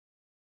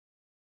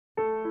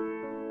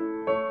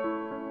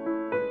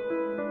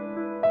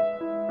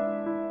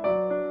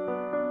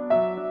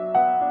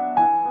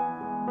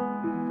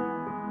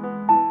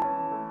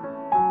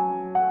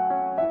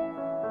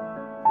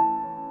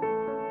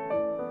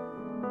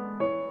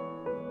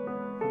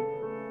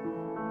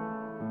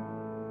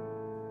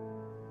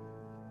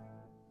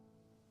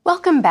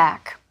Welcome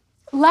back.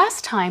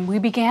 Last time we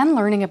began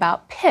learning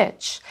about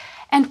pitch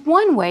and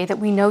one way that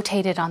we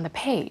notated on the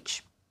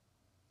page.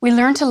 We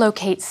learned to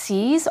locate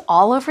C's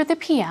all over the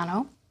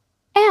piano,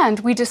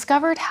 and we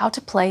discovered how to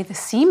play the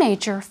C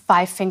major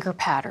five-finger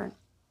pattern.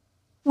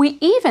 We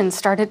even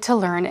started to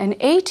learn an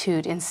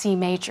etude in C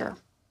major.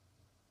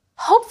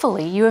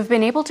 Hopefully, you have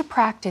been able to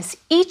practice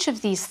each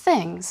of these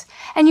things,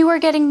 and you are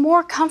getting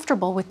more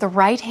comfortable with the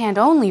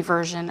right-hand-only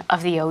version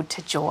of the Ode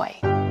to Joy.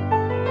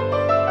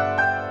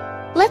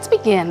 Let's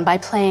begin by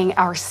playing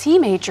our C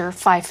major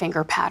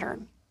five-finger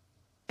pattern.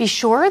 Be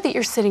sure that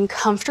you're sitting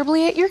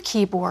comfortably at your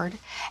keyboard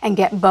and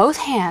get both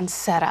hands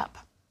set up.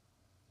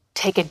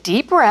 Take a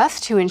deep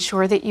breath to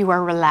ensure that you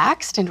are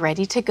relaxed and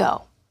ready to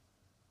go.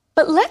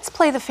 But let's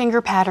play the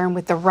finger pattern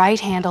with the right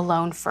hand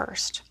alone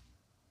first.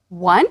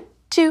 1,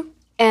 2,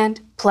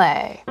 and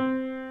play.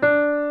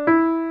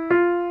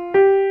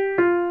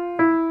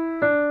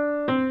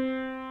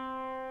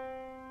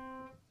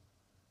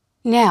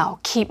 Now,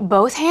 keep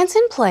both hands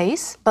in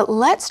place, but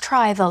let's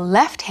try the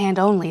left hand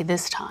only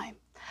this time.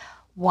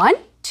 1,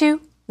 2,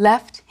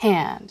 left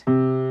hand.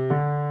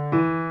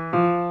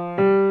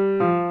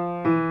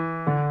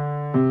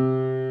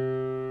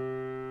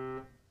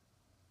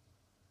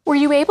 Were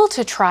you able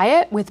to try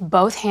it with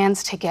both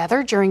hands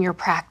together during your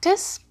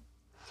practice?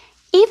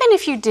 Even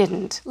if you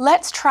didn't,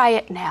 let's try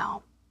it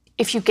now.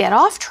 If you get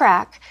off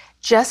track,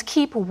 just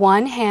keep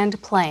one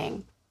hand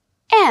playing,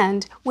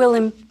 and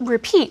we'll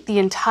repeat the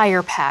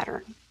entire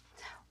pattern.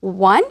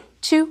 1,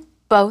 2,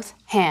 both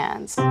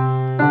hands.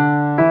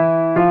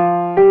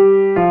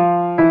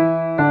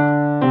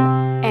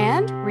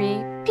 And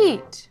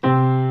repeat.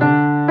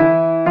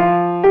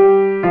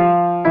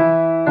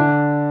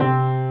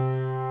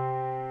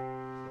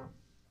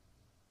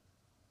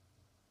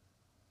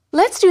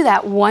 Let's do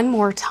that one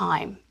more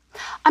time.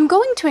 I'm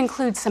going to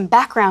include some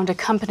background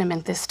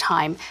accompaniment this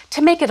time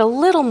to make it a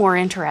little more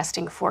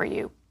interesting for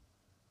you.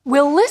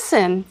 We'll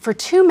listen for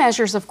 2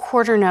 measures of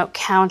quarter note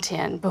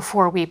count-in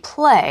before we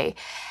play,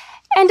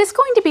 and it's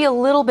going to be a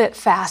little bit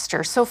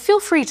faster, so feel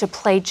free to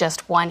play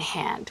just one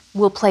hand.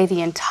 We'll play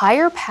the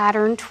entire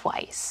pattern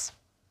twice.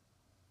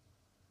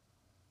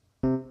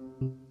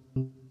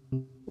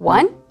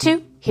 1,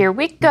 2, here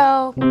we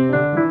go.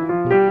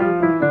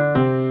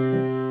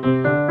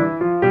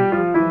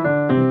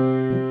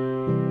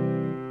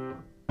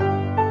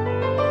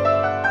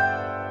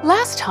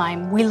 Last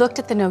time, we looked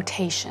at the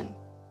notation.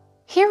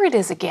 Here it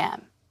is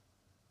again.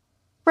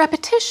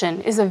 Repetition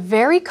is a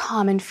very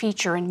common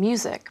feature in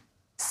music,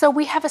 so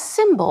we have a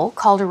symbol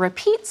called a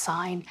repeat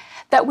sign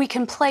that we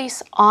can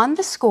place on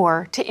the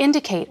score to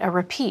indicate a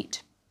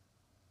repeat.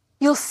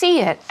 You'll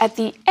see it at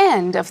the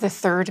end of the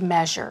third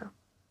measure.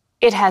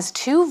 It has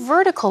 2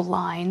 vertical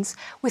lines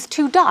with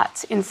 2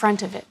 dots in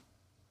front of it.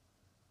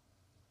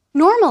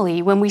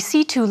 Normally, when we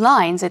see 2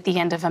 lines at the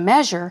end of a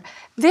measure,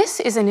 this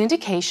is an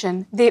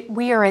indication that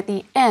we are at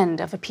the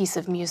end of a piece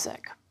of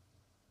music.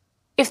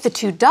 If the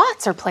 2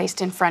 dots are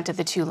placed in front of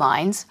the 2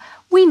 lines,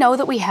 we know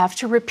that we have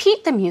to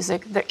repeat the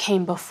music that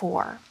came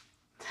before.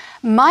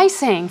 My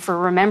saying for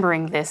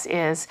remembering this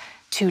is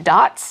 2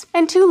 dots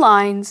and 2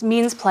 lines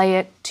means play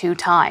it 2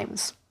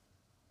 times.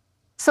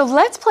 So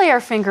let's play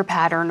our finger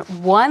pattern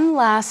one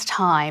last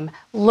time,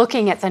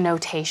 looking at the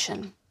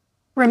notation.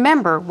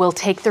 Remember, we'll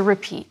take the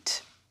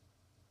repeat.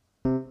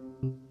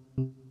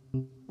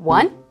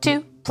 1,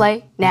 2,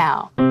 play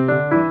now.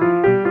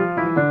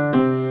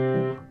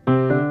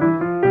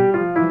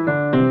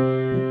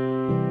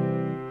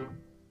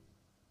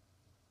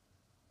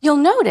 You'll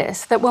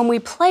notice that when we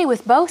play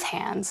with both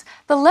hands,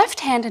 the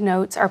left-hand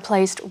notes are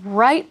placed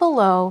right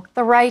below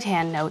the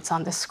right-hand notes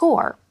on the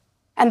score,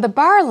 and the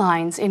bar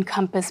lines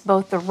encompass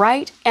both the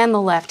right and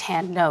the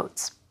left-hand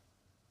notes.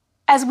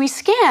 As we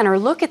scan or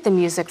look at the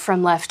music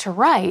from left to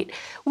right,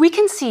 we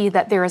can see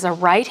that there is a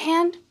right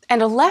hand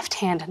and a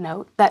left-hand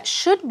note that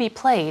should be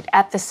played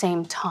at the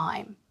same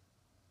time.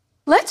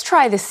 Let's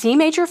try the C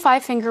major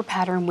five-finger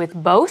pattern with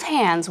both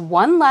hands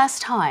one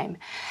last time,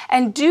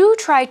 and do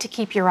try to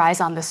keep your eyes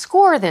on the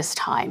score this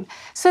time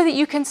so that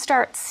you can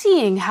start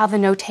seeing how the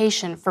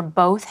notation for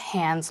both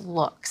hands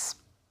looks.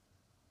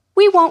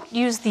 We won't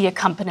use the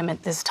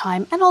accompaniment this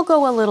time, and I'll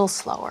go a little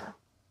slower.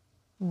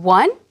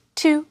 1,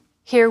 2,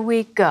 here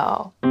we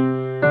go.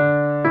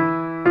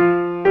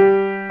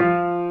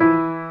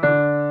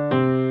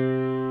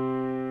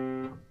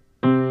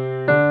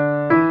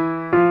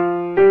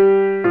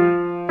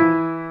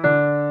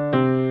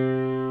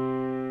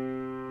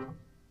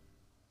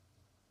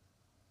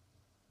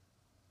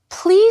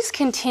 Please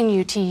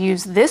continue to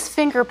use this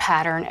finger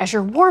pattern as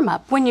your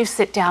warm-up when you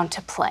sit down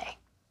to play.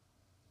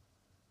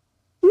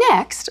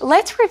 Next,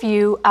 let's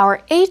review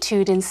our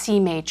etude in C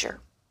major.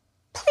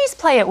 Please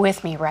play it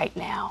with me right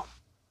now.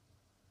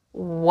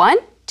 1,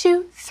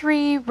 2,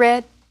 3,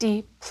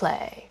 ready,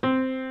 play.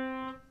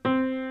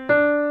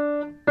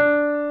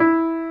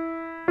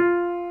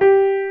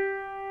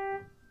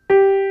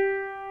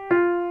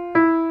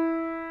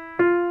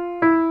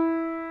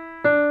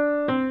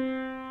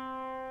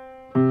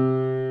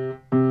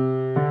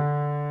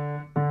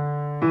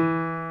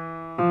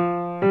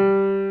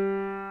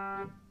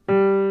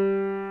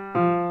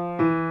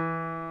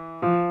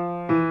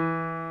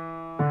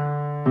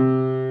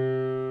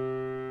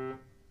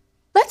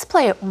 Let's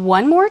play it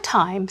one more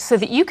time so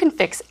that you can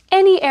fix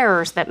any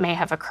errors that may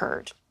have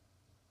occurred.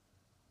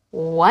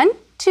 1,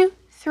 2,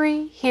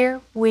 3, here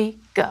we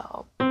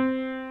go.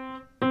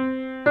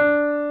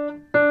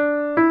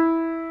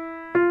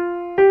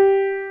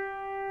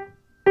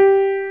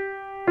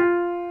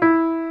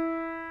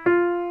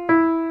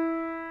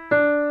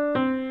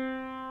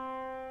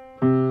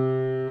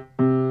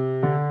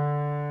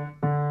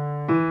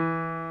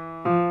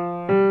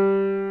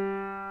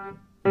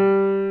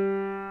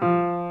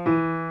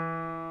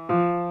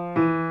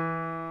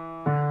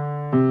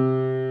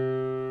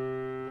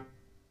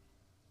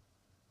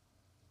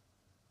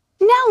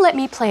 Now let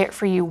me play it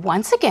for you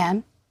once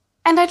again,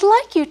 and I'd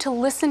like you to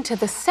listen to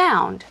the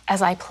sound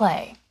as I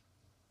play.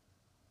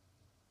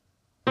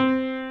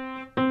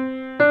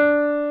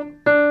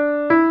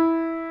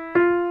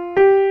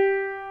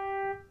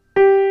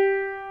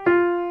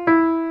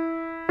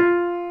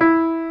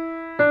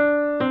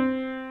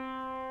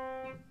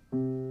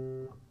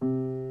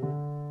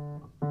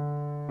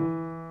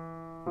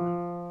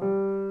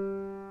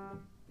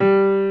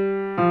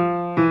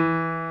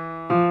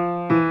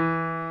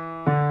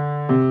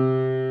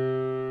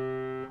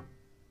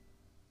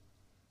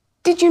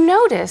 Did you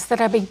notice that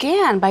I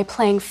began by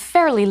playing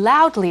fairly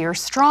loudly or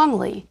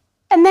strongly,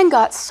 and then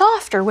got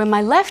softer when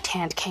my left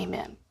hand came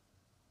in?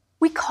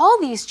 We call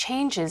these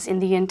changes in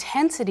the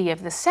intensity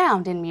of the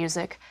sound in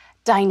music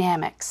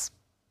dynamics.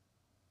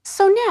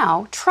 So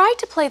now, try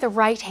to play the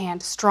right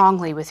hand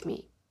strongly with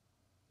me.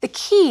 The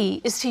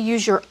key is to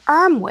use your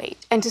arm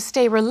weight and to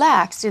stay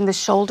relaxed in the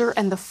shoulder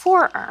and the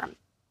forearm.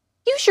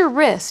 Use your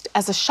wrist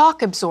as a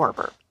shock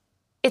absorber.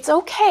 It's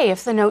okay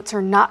if the notes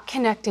are not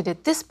connected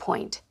at this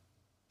point,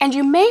 and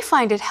you may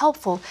find it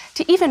helpful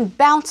to even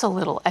bounce a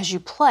little as you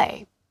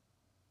play.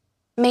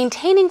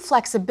 Maintaining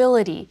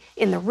flexibility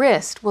in the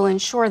wrist will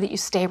ensure that you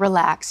stay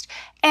relaxed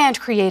and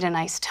create a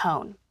nice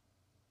tone.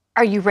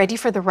 Are you ready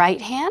for the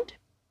right hand?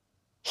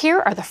 Here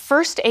are the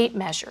first 8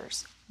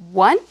 measures.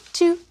 1,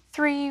 2,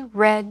 3,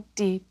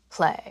 ready,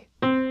 play.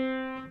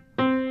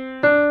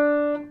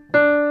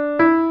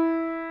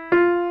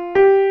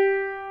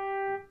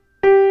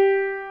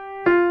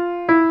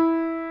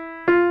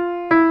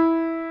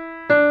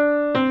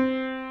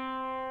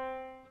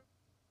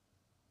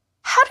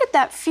 How did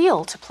that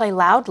feel to play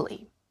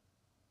loudly?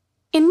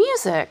 In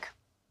music,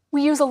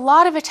 we use a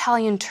lot of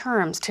Italian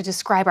terms to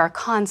describe our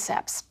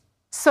concepts,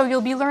 so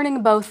you'll be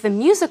learning both the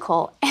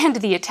musical and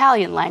the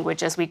Italian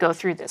language as we go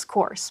through this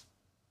course.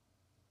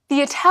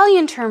 The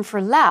Italian term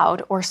for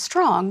loud or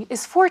strong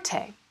is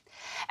forte,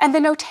 and the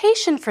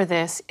notation for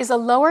this is a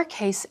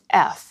lowercase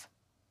f.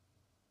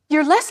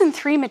 Your Lesson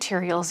 3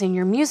 materials in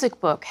your music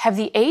book have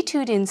the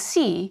etude in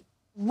C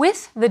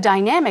with the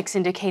dynamics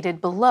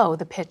indicated below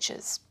the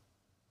pitches.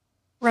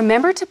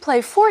 Remember to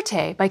play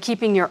forte by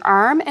keeping your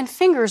arm and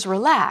fingers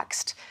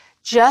relaxed.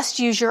 Just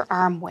use your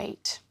arm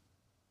weight.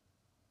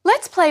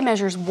 Let's play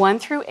measures 1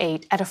 through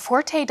 8 at a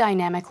forte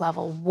dynamic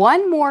level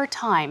one more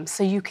time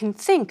so you can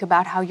think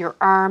about how your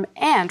arm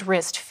and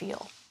wrist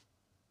feel.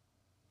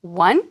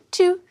 1,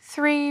 2,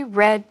 3,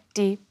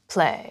 ready,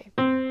 play.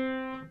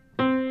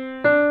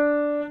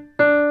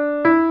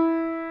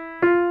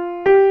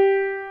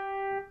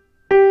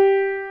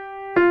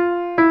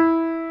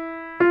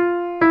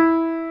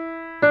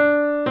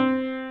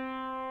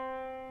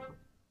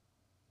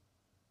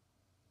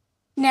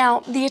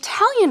 Now, the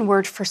Italian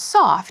word for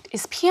soft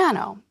is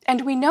piano,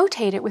 and we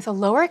notate it with a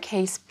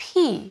lowercase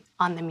p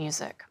on the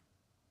music.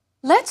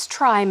 Let's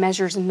try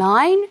measures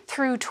 9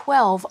 through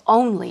 12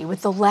 only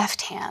with the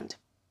left hand.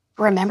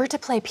 Remember to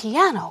play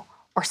piano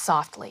or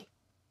softly.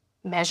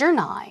 Measure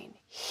 9.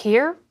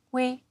 Here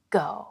we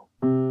go.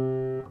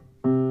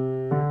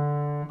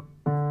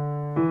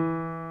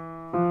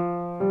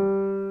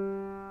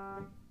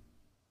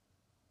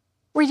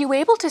 Were you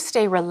able to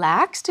stay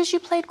relaxed as you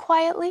played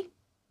quietly?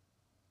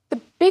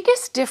 The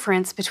biggest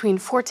difference between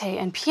forte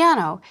and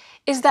piano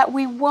is that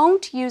we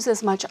won't use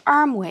as much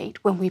arm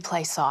weight when we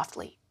play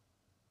softly.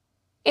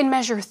 In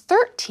measure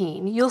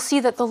 13, you'll see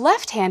that the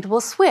left hand will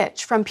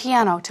switch from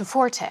piano to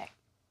forte.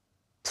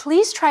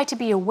 Please try to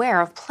be aware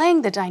of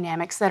playing the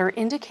dynamics that are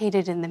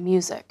indicated in the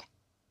music,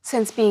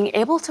 since being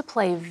able to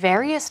play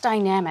various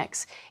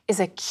dynamics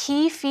is a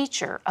key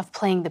feature of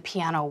playing the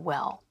piano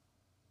well.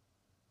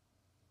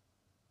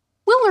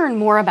 We'll learn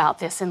more about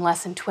this in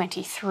Lesson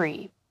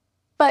 23.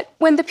 But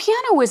when the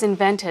piano was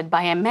invented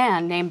by a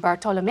man named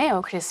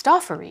Bartolomeo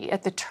Cristofori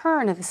at the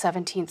turn of the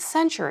 17th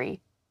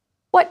century,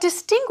 what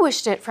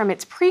distinguished it from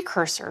its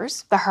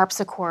precursors, the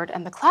harpsichord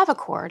and the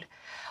clavichord,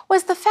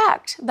 was the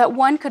fact that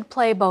one could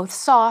play both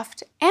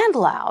soft and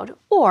loud,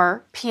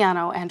 or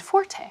piano and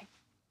forte.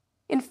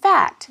 In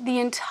fact, the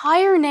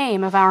entire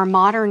name of our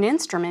modern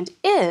instrument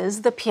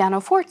is the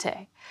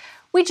pianoforte.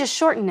 We just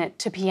shorten it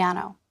to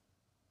piano.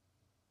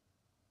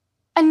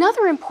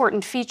 Another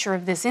important feature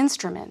of this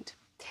instrument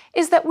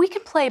is that we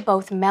can play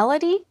both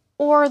melody,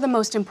 or the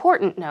most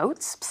important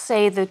notes,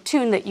 say the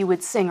tune that you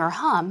would sing or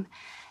hum,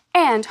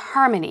 and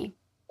harmony,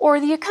 or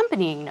the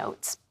accompanying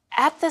notes,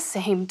 at the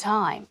same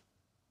time.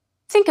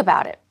 Think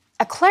about it.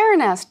 a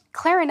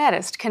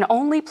clarinetist can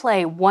only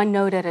play one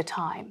note at a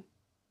time.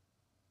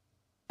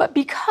 But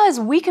because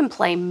we can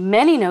play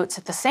many notes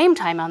at the same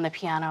time on the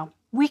piano,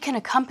 we can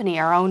accompany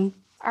our own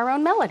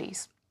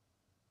melodies.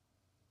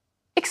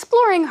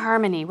 Exploring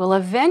harmony will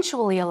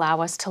eventually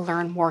allow us to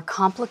learn more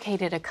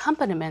complicated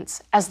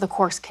accompaniments as the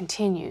course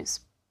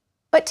continues.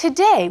 But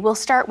today, we'll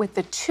start with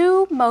the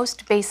two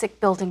most basic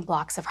building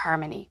blocks of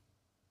harmony.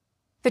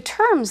 The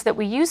terms that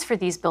we use for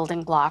these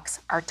building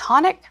blocks are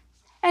tonic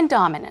and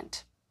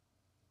dominant.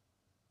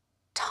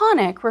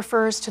 Tonic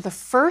refers to the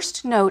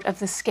first note of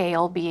the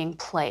scale being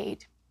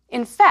played.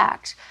 In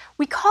fact,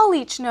 we call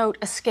each note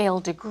a scale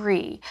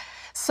degree,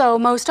 so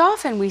most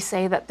often we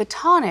say that the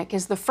tonic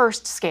is the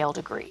first scale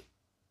degree.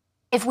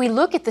 If we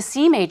look at the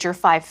C major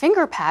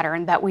five-finger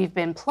pattern that we've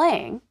been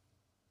playing,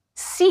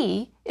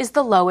 C is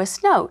the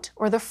lowest note,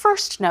 or the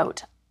first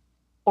note,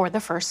 or the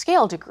first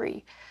scale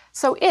degree,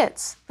 so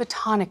it's the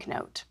tonic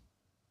note.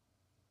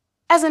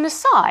 As an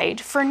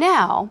aside, for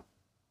now,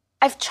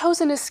 I've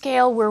chosen a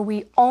scale where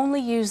we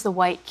only use the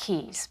white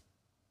keys.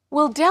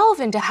 We'll delve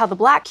into how the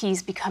black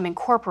keys become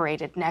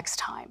incorporated next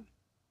time.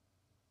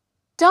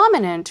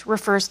 Dominant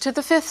refers to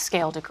the fifth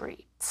scale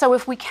degree, so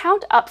if we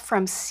count up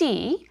from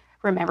C,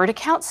 remember to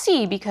count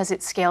C because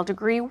it's scale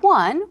degree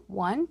 1,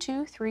 1,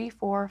 2, 3,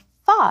 4,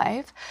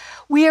 5,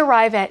 we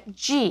arrive at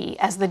G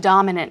as the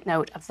dominant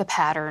note of the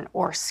pattern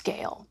or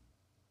scale.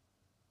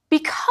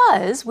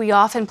 Because we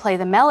often play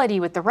the melody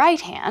with the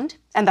right hand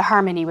and the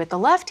harmony with the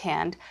left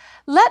hand,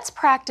 let's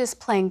practice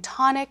playing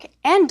tonic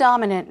and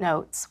dominant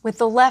notes with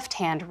the left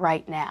hand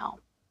right now.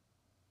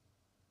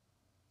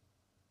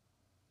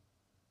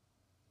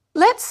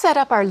 Let's set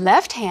up our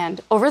left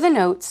hand over the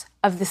notes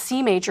of the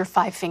C major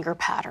five-finger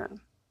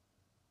pattern.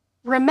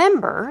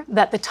 Remember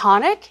that the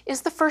tonic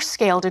is the first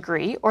scale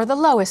degree, or the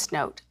lowest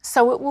note,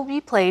 so it will be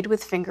played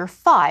with finger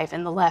 5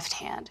 in the left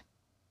hand.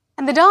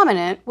 And the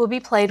dominant will be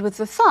played with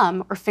the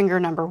thumb, or finger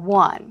number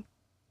 1.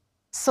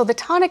 So the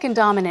tonic and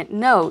dominant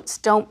notes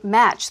don't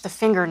match the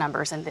finger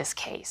numbers in this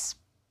case.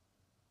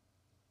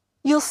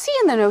 You'll see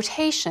in the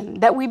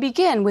notation that we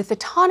begin with the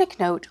tonic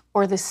note,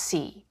 or the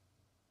C.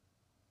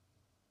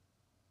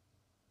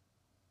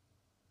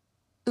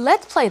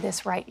 Let's play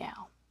this right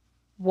now.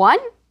 1,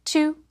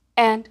 2,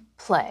 and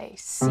play.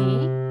 C,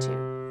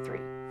 2, 3,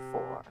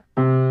 4.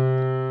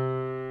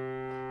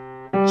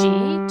 G,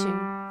 2,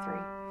 3,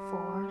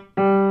 4.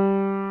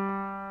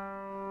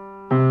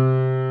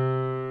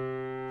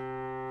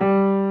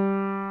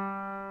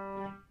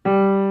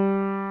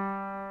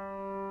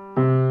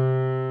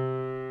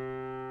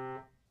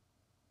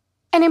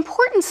 An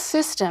important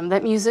system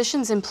that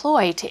musicians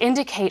employ to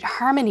indicate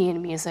harmony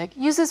in music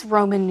uses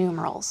Roman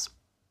numerals.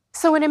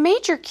 So in a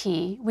major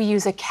key, we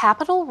use a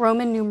capital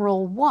Roman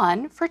numeral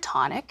 1 for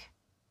tonic,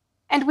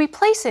 and we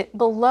place it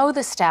below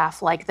the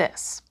staff like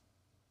this.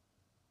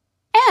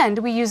 And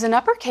we use an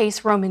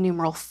uppercase Roman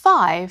numeral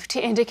 5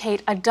 to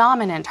indicate a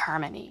dominant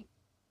harmony.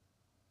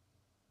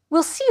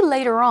 We'll see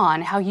later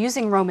on how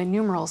using Roman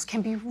numerals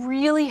can be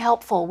really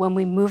helpful when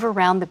we move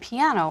around the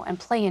piano and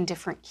play in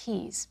different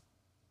keys.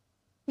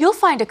 You'll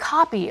find a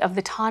copy of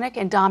the tonic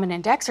and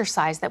dominant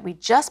exercise that we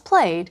just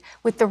played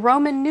with the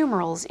Roman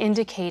numerals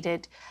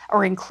indicated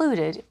or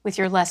included with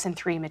your Lesson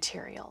 3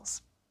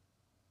 materials.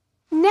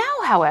 Now,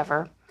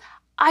 however,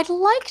 I'd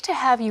like to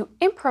have you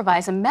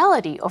improvise a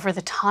melody over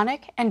the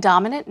tonic and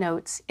dominant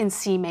notes in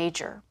C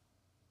major.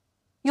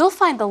 You'll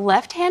find the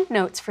left-hand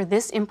notes for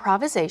this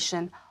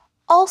improvisation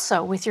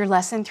also with your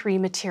Lesson 3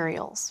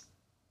 materials.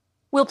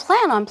 We'll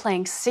plan on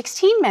playing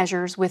 16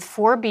 measures with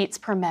 4 beats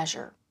per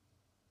measure.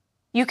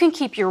 You can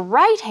keep your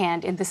right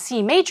hand in the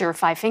C major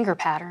five-finger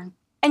pattern,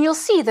 and you'll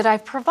see that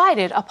I've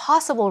provided a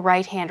possible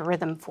right-hand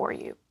rhythm for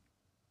you.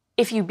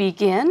 If you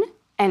begin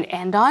and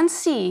end on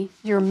C,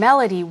 your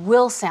melody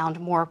will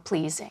sound more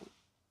pleasing.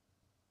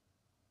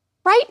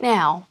 Right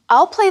now,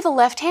 I'll play the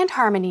left-hand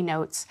harmony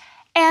notes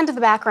and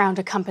the background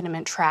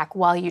accompaniment track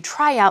while you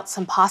try out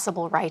some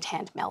possible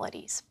right-hand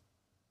melodies.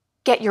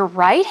 Get your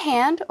right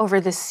hand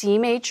over the C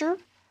major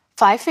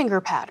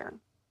five-finger pattern.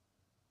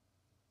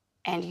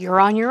 And you're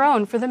on your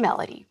own for the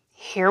melody.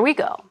 Here we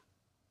go.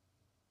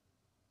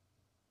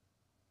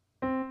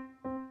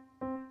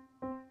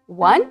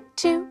 1,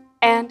 2,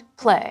 and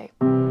play.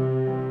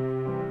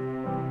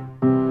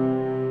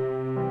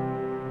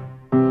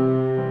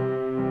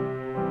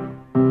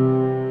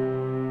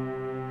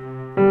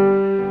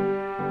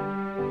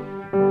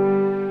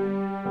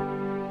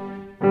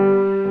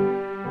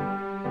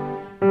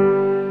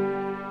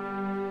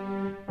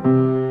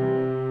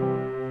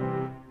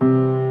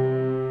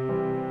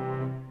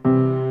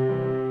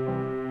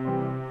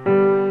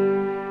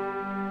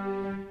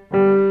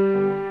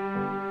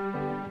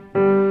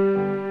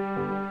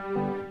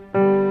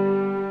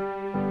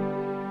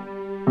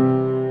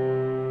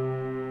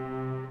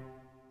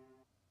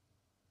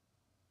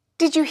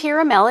 Did you hear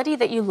a melody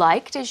that you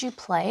liked as you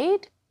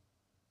played?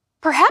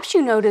 Perhaps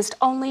you noticed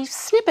only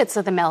snippets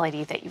of the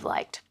melody that you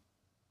liked.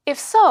 If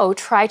so,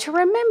 try to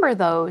remember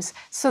those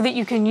so that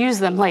you can use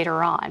them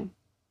later on.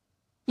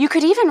 You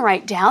could even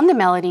write down the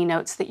melody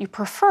notes that you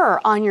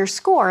prefer on your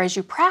score as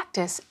you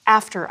practice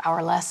after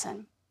our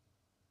lesson.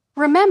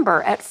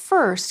 Remember, at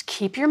first,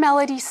 keep your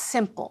melody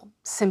simple.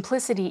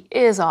 Simplicity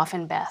is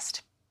often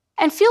best.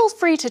 And feel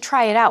free to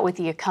try it out with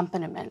the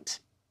accompaniment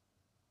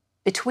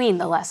between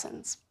the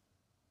lessons.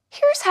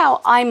 Here's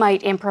how I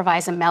might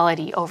improvise a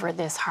melody over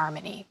this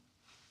harmony.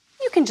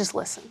 You can just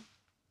listen.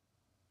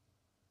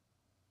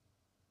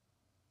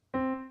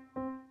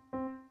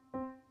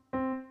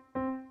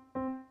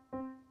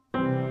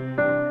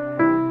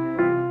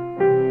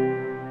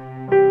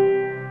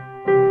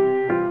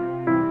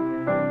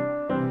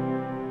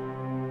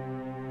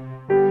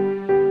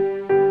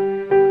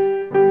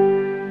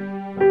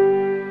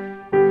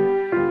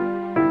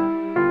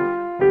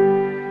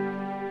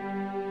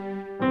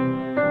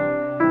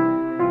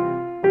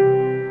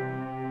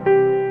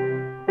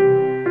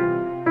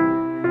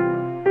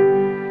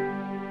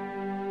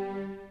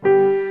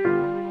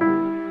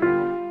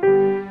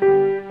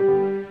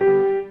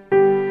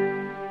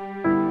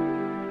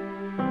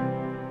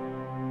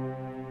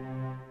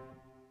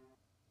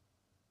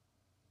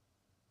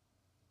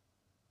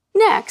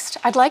 Next,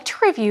 I'd like to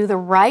review the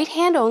right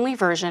hand only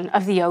version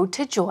of the Ode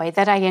to Joy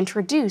that I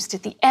introduced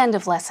at the end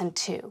of Lesson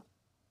 2.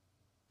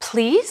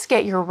 Please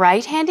get your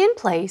right hand in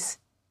place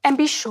and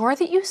be sure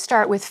that you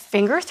start with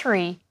finger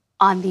 3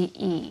 on the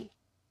E.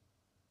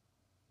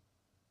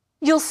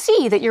 You'll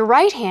see that your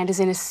right hand is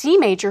in a C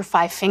major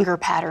 5-finger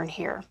pattern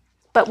here,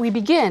 but we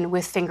begin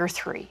with finger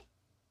 3.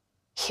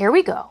 Here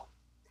we go.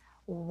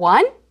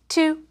 1,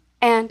 2,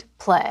 and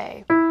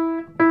play.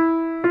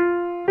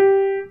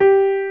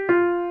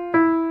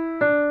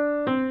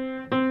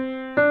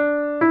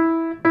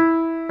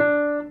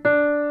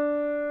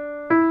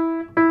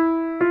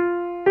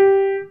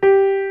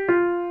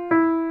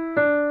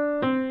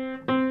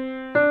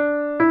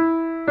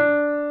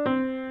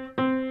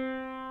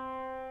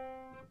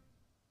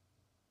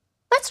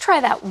 Let's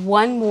try that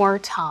one more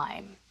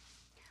time.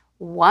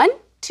 1,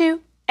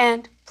 2,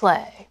 and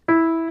play.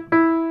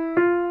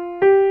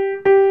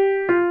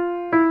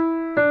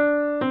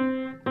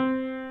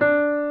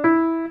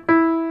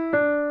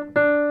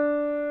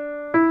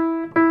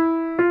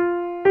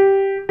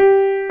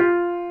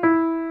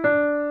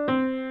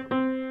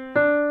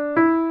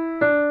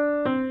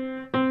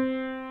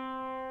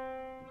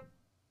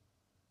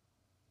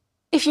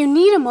 If you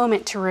need a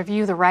moment to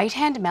review the right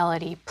hand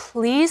melody,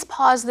 please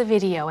pause the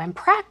video and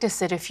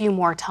practice it a few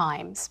more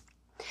times.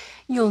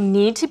 You'll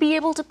need to be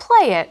able to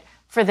play it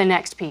for the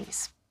next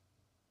piece.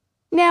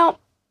 Now,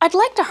 I'd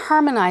like to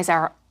harmonize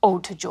our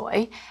Ode to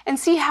Joy and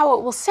see how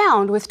it will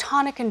sound with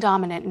tonic and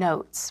dominant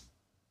notes.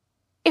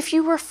 If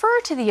you refer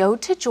to the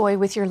Ode to Joy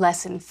with your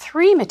Lesson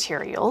 3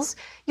 materials,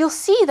 you'll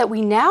see that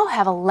we now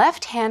have a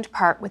left hand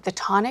part with the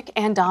tonic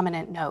and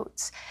dominant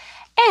notes,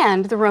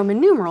 and the Roman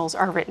numerals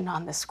are written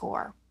on the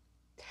score.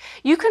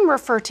 You can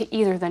refer to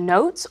either the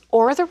notes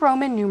or the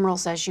Roman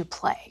numerals as you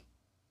play.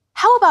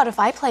 How about if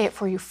I play it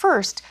for you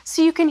first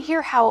so you can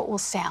hear how it will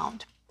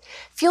sound?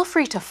 Feel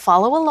free to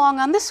follow along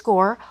on the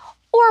score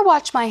or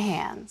watch my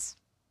hands.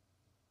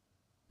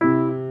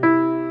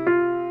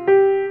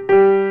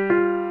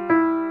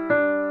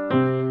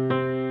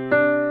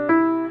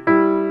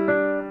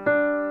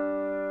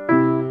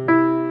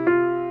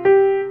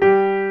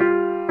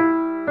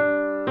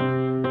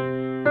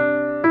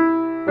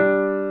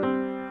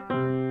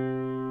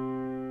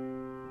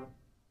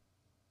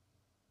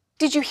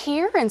 Did you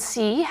hear and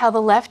see how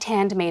the left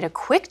hand made a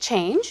quick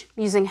change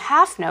using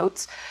half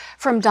notes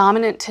from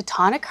dominant to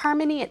tonic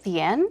harmony at the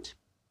end?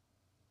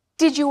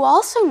 Did you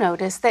also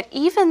notice that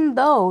even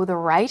though the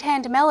right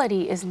hand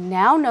melody is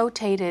now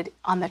notated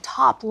on the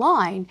top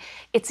line,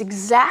 it's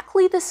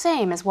exactly the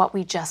same as what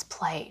we just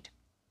played?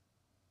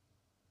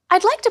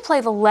 I'd like to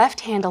play the left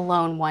hand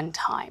alone one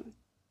time.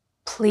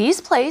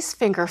 Please place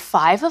finger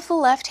 5 of the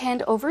left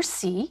hand over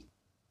C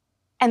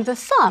and the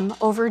thumb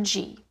over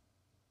G.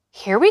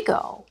 Here we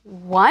go.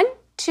 1,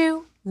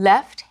 2,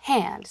 left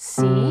hand.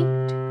 C, 2,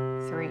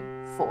 3,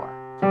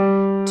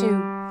 4.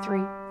 2,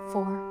 3,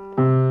 4.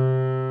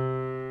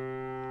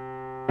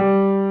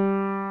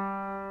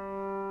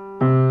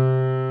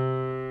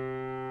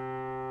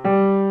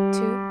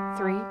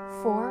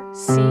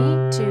 C,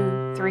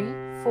 2, 3,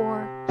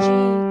 4, G,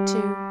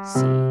 2, C.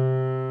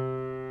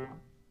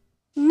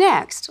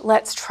 Next,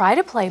 let's try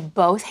to play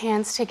both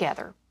hands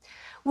together.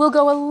 We'll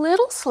go a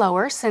little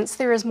slower since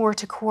there is more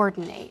to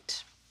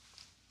coordinate.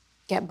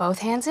 Get both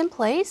hands in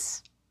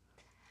place.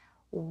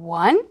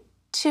 1,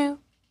 2,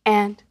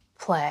 and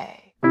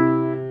play.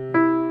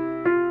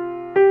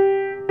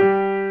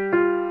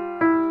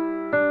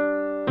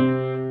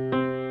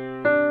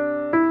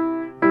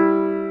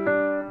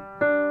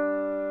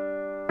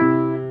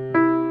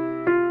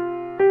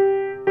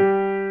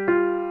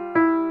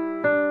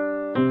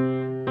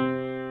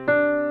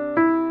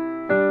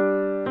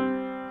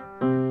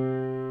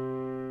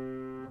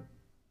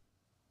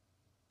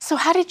 So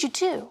how did you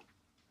do?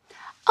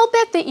 I'll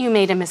bet that you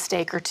made a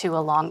mistake or two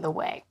along the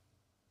way.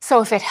 So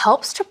if it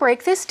helps to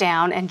break this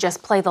down and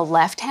just play the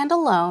left hand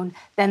alone,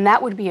 then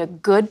that would be a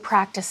good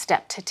practice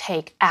step to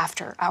take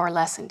after our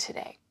lesson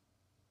today.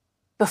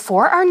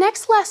 Before our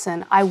next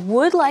lesson, I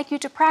would like you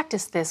to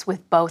practice this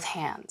with both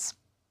hands.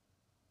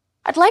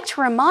 I'd like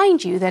to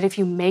remind you that if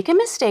you make a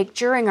mistake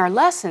during our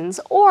lessons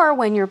or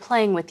when you're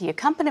playing with the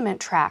accompaniment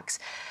tracks,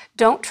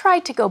 don't try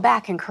to go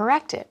back and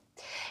correct it.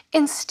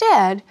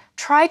 Instead,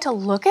 try to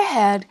look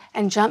ahead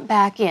and jump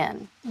back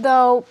in,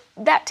 though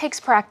that takes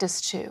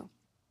practice too.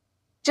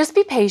 Just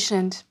be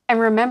patient and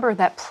remember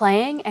that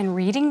playing and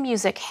reading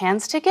music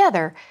hands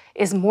together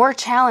is more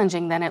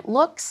challenging than it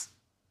looks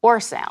or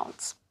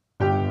sounds.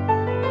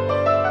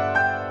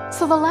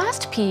 So the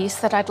last piece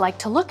that I'd like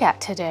to look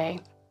at today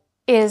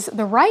is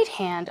the right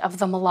hand of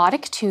the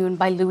melodic tune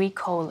by Louis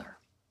Kohler.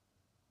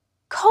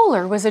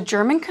 Kohler was a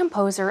German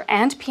composer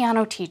and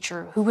piano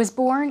teacher who was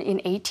born in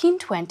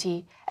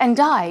 1820 and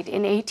died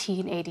in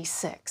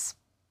 1886.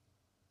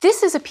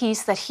 This is a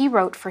piece that he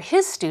wrote for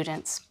his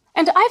students,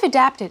 and I've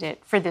adapted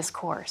it for this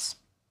course.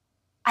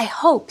 I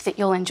hope that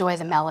you'll enjoy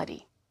the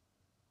melody.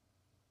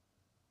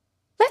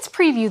 Let's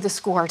preview the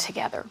score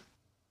together.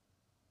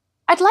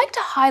 I'd like to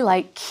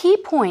highlight key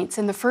points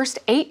in the first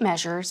 8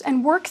 measures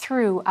and work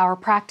through our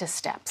practice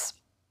steps.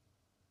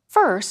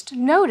 First,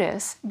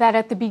 notice that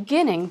at the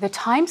beginning, the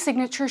time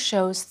signature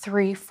shows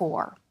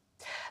 3/4.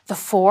 The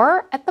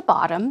 4 at the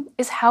bottom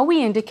is how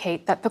we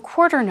indicate that the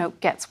quarter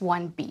note gets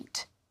 1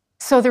 beat.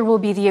 So there will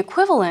be the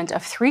equivalent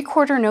of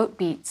 3/4 note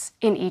beats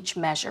in each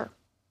measure.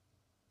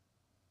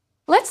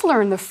 Let's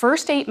learn the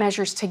first 8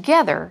 measures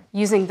together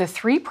using the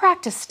 3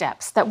 practice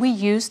steps that we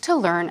used to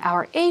learn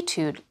our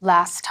etude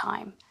last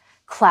time: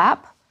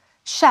 clap,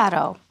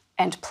 shadow,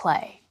 and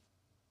play.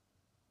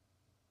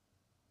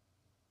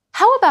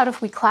 How about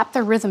if we clap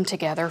the rhythm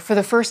together for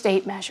the first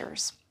 8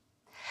 measures?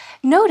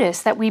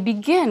 Notice that we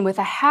begin with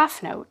a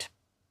half note,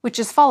 which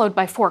is followed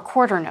by 4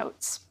 quarter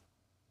notes.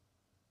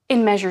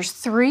 In measures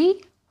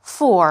 3,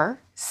 4,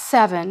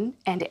 7,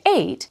 and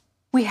 8,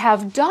 we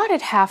have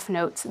dotted half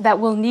notes that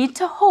we'll need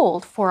to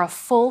hold for a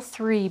full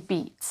 3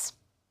 beats.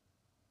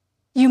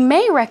 You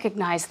may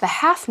recognize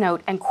the half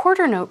note and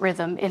quarter note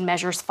rhythm in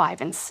measures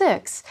 5 and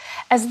 6,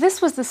 as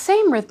this was the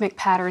same rhythmic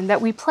pattern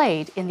that we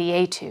played in the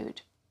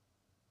etude.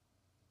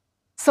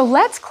 So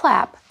let's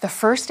clap the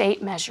first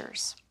 8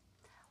 measures.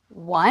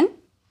 1,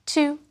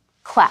 2,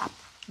 clap.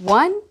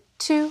 1,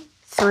 2,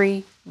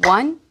 3,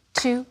 1,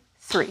 2,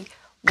 3.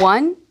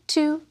 1,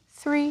 2,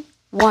 3,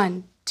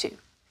 1, 2,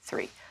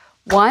 3.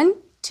 1,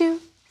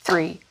 2,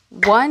 3,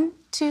 1,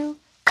 2,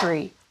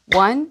 3,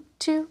 1,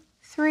 2,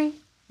 3,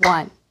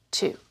 1,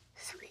 2,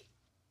 3.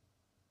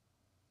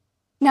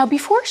 Now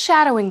before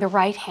shadowing the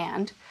right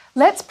hand,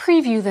 let's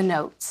preview the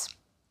notes.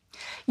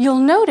 You'll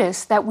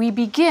notice that we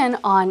begin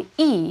on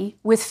E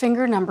with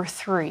finger number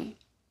 3.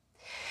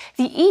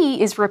 The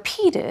E is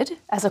repeated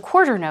as a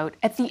quarter note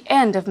at the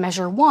end of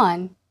measure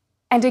 1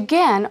 and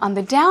again on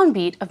the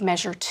downbeat of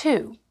measure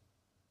 2.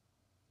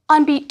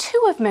 On beat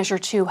 2 of measure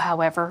 2,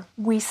 however,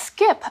 we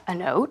skip a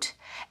note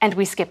and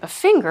we skip a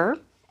finger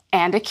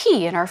and a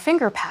key in our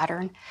finger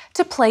pattern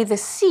to play the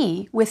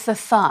C with the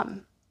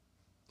thumb.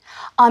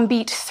 On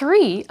beat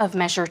 3 of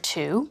measure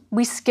 2,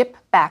 we skip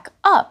back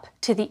up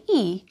to the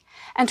E,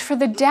 and for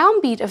the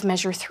downbeat of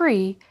measure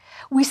 3,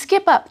 we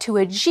skip up to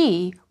a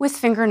G with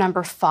finger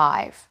number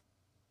 5.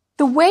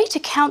 The way to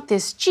count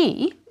this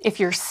G, if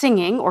you're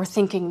singing or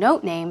thinking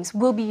note names,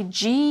 will be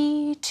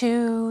G,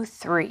 2,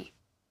 3.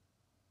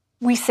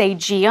 We say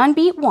G on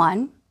beat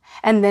 1,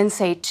 and then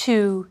say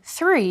 2,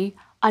 3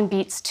 on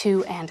beats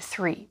 2 and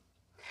 3.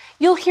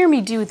 You'll hear me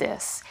do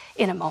this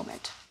in a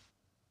moment.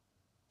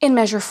 In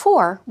measure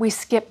 4, we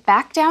skip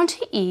back down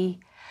to E,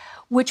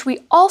 which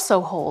we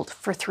also hold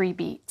for 3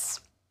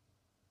 beats.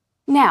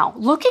 Now,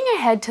 looking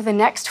ahead to the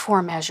next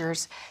 4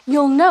 measures,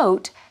 you'll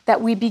note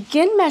that we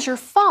begin measure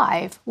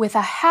 5 with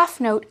a half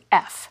note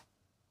F,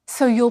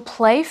 so you'll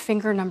play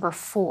finger number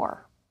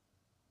 4.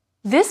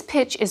 This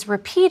pitch is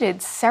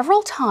repeated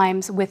several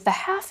times with the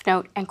half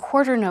note and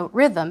quarter note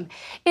rhythm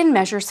in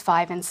measures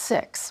 5 and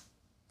 6.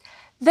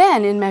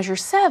 Then in measure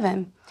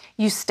 7,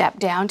 you step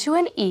down to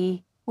an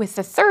E with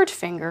the 3rd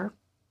finger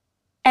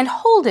and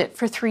hold it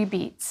for 3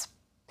 beats.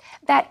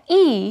 That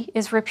E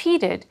is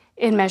repeated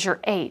in measure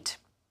 8.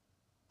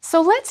 So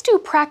let's do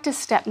practice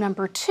step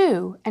number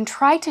 2 and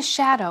try to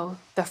shadow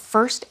the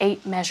first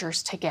 8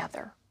 measures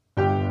together.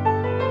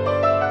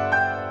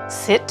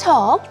 Sit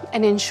tall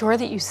and ensure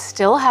that you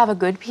still have a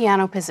good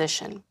piano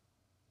position.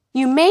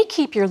 You may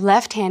keep your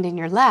left hand in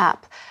your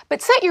lap,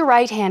 but set your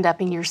right hand up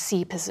in your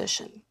C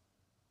position.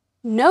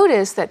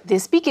 Notice that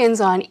this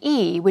begins on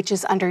E, which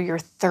is under your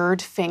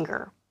 3rd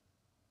finger.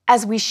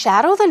 As we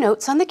shadow the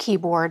notes on the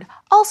keyboard,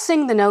 I'll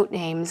sing the note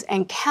names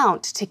and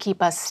count to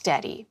keep us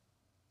steady.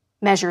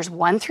 Measures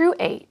 1 through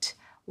 8.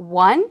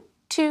 1,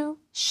 2,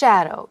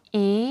 shadow.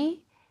 E,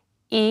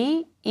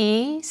 E,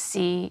 E,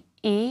 C,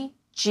 E,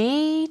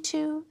 G,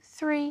 2,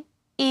 3,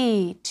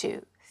 E,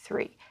 2,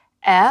 3.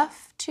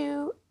 F,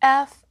 2,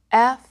 F,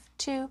 F,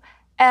 2,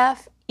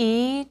 F,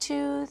 E,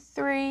 2,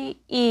 3,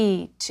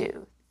 E,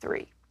 2,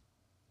 3.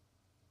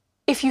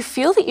 If you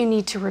feel that you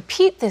need to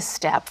repeat this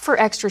step for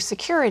extra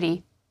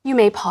security, you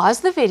may pause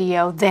the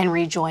video, then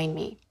rejoin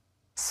me.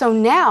 So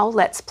now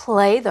let's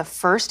play the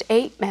first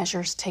 8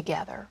 measures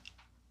together.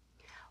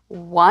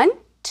 1,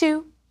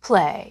 2,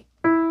 play.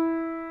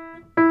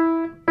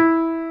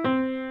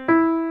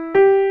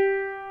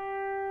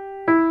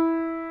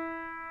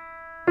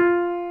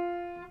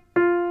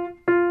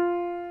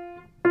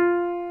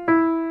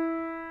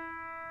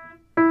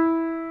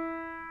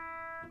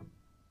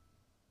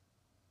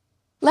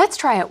 Let's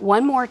try it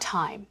one more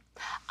time.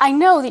 I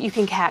know that you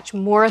can catch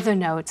more of the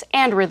notes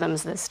and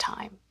rhythms this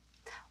time.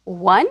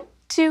 1,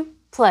 2,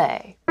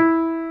 play.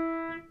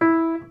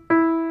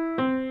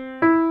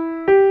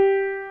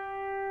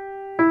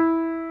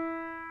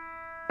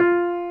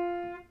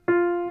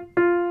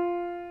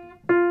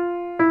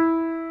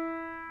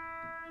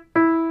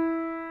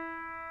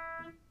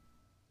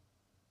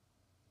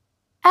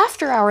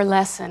 After our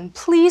lesson,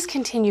 please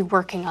continue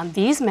working on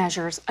these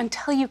measures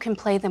until you can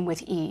play them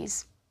with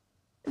ease.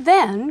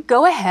 Then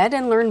go ahead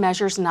and learn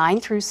measures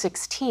 9 through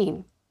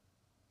 16.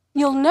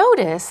 You'll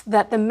notice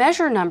that the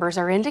measure numbers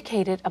are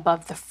indicated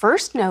above the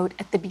first note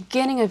at the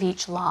beginning of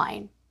each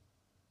line.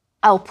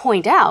 I'll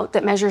point out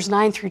that measures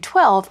 9 through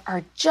 12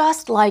 are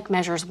just like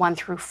measures 1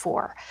 through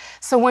 4.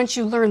 So once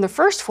you learn the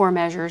first 4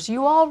 measures,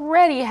 you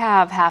already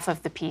have half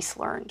of the piece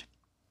learned.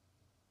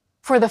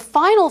 For the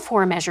final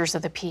 4 measures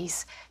of the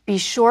piece, be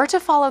sure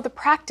to follow the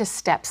practice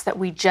steps that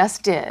we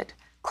just did: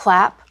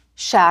 clap,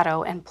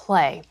 shadow, and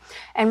play,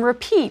 and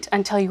repeat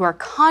until you are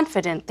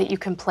confident that you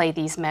can play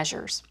these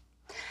measures.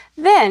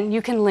 Then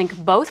you can link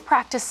both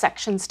practice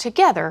sections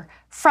together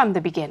from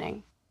the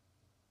beginning.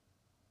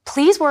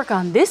 Please work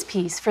on this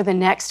piece for the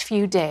next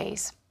few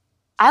days.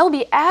 I'll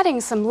be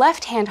adding some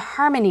left-hand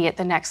harmony at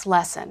the next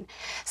lesson,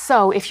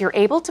 so if you're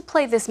able to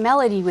play this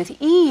melody with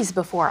ease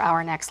before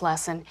our next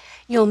lesson,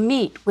 you'll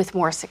meet with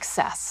more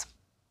success.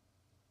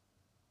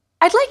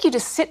 I'd like you to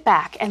sit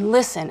back and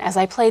listen as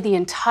I play the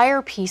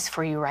entire piece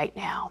for you right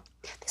now.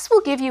 This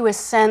will give you a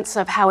sense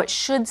of how it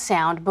should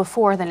sound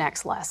before the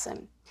next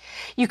lesson.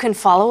 You can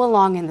follow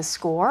along in the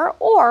score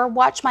or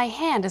watch my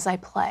hand as I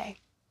play.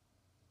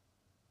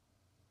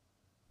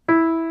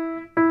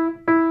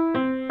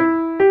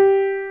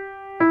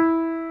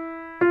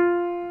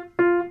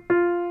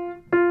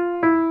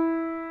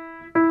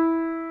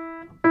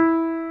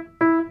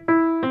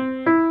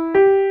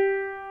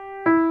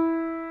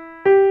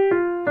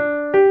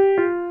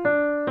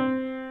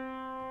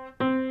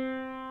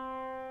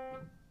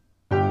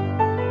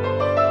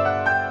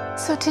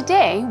 So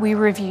today we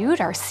reviewed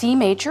our C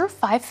major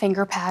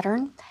 5-finger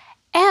pattern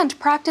and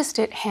practiced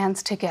it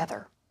hands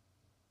together.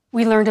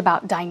 We learned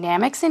about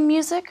dynamics in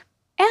music,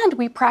 and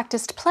we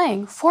practiced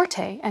playing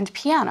forte and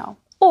piano,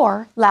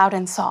 or loud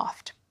and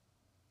soft.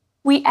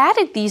 We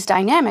added these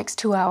dynamics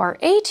to our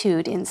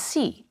etude in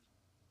C.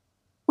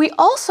 We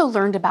also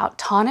learned about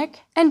tonic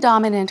and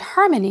dominant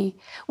harmony,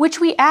 which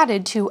we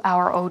added to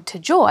our Ode to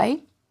Joy,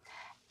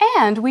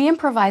 and we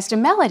improvised a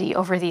melody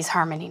over these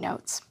harmony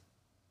notes.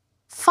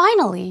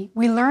 Finally,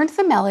 we learned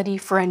the melody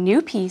for a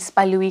new piece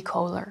by Louis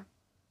Kohler.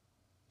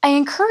 I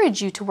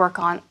encourage you to work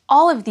on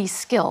all of these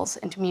skills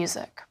and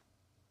music.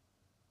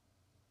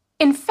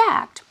 In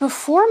fact,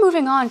 before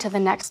moving on to the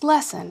next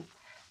lesson,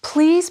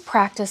 please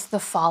practice the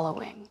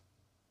following: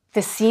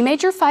 the C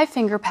major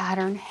 5-finger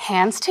pattern,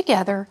 hands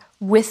together,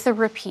 with the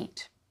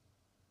repeat.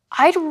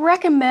 I'd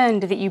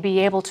recommend that you be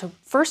able to,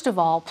 first of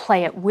all,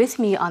 play it with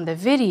me on the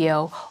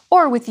video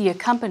or with the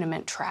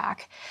accompaniment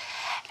track,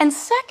 and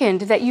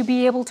second, that you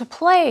be able to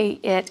play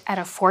it at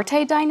a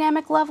forte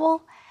dynamic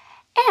level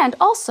and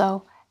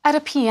also at a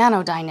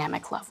piano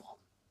dynamic level.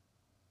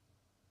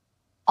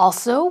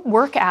 Also,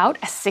 work out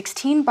a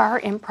 16-bar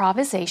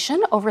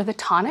improvisation over the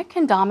tonic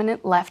and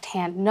dominant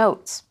left-hand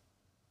notes.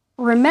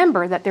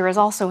 Remember that there is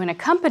also an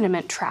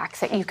accompaniment track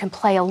that you can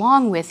play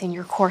along with in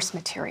your course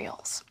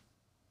materials.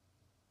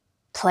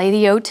 Play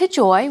the Ode to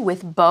Joy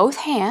with both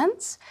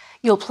hands.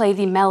 You'll play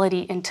the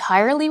melody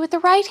entirely with the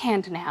right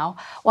hand now,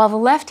 while the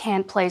left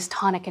hand plays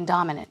tonic and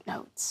dominant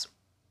notes.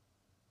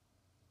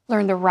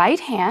 Learn the right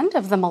hand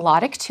of the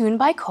melodic tune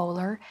by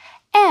Kohler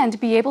and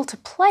be able to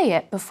play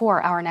it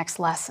before our next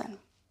lesson.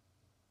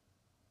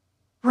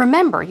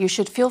 Remember, you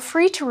should feel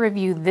free to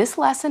review this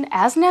lesson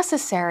as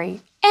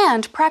necessary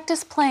and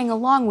practice playing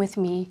along with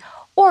me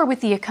or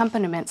with the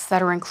accompaniments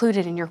that are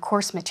included in your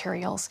course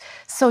materials,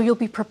 so you'll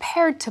be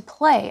prepared to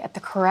play at the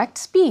correct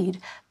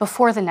speed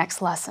before the next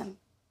lesson.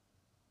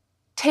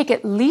 Take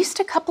at least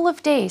a couple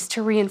of days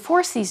to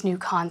reinforce these new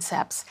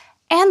concepts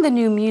and the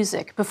new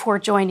music before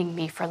joining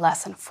me for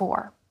Lesson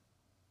 4.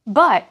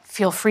 But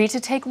feel free to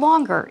take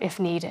longer if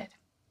needed.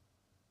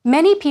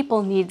 Many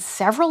people need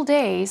several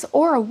days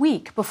or a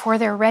week before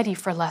they're ready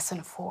for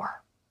Lesson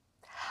 4.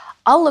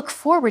 I'll look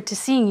forward to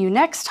seeing you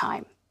next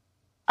time.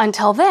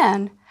 Until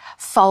then,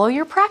 follow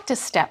your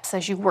practice steps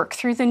as you work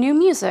through the new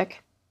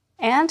music,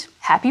 and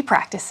happy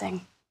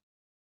practicing!